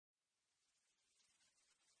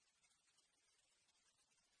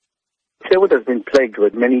Clairwood has been plagued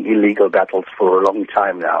with many illegal battles for a long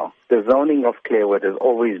time now. The zoning of Clairwood has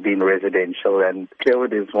always been residential, and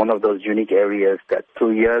Clairwood is one of those unique areas that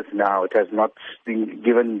through years now it has not been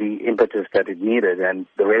given the impetus that it needed, and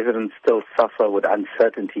the residents still suffer with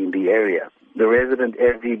uncertainty in the area. The resident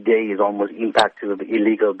every day is almost impacted with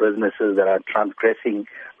illegal businesses that are transgressing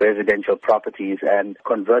residential properties and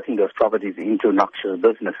converting those properties into noxious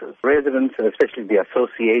businesses. Residents, and especially the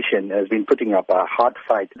association, has been putting up a hard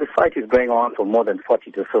fight. The fight is going on for more than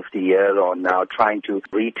 40 to 50 years on now, trying to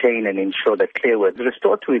retain and ensure that Clairwood is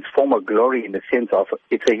restored to its former glory in the sense of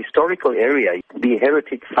it's a historical area. The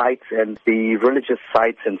heritage sites and the religious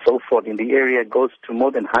sites and so forth in the area goes to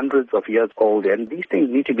more than hundreds of years old, and these things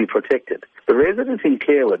need to be protected. The residents in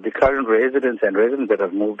Clairwood, the current residents and residents that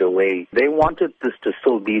have moved away, they wanted this to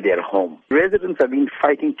still be their home. Residents have been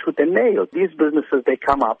fighting tooth and nail. These businesses, they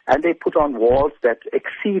come up and they put on walls that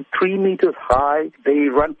exceed 3 meters high. They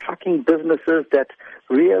run trucking businesses that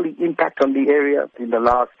really impact on the area in the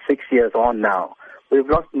last 6 years on now. We've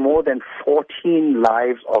lost more than 14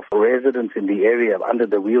 lives of residents in the area under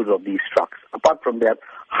the wheels of these trucks. Apart from that,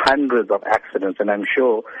 hundreds of accidents, and I'm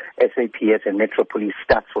sure SAPS and Metro Police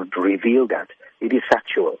stats would reveal that. It is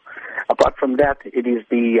factual. Apart from that, it is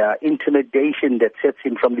the intimidation that sets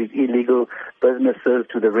in from these illegal businesses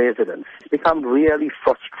to the residents. It's become really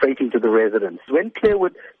frustrating to the residents. When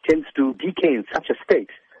Clairwood tends to decay in such a state,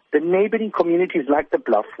 the neighboring communities like the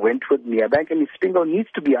Bluff, Wentworth, Merebank, and Springle needs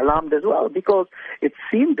to be alarmed as well, because it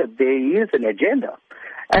seems that there is an agenda.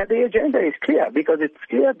 And the agenda is clear, because it's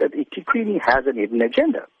clear that eThekwini has an hidden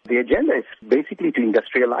agenda. The agenda is basically to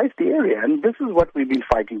industrialize the area, and this is what we've been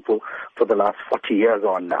fighting for the last 40 years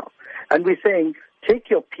on now. And we're saying, take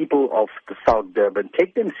your people of the South Durban,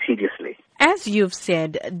 take them seriously. As you've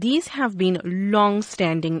said, these have been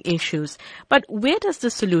long-standing issues. But where does the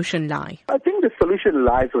solution lie? I think the solution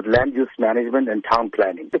lies with land use management and town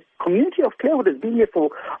planning. The community of Clairwood has been here for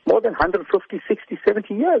more than 150, 60,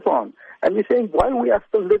 70 years on. And we're saying, while we are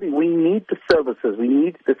still living, we need the services, we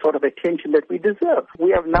need the sort of attention that we deserve.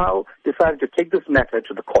 We have now decided to take this matter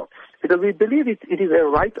to the courts, because we believe it is a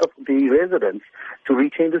right of the residents to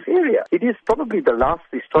retain this area. It is probably the last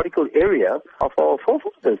historical area of our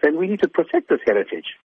forefathers, and we need to protect this heritage.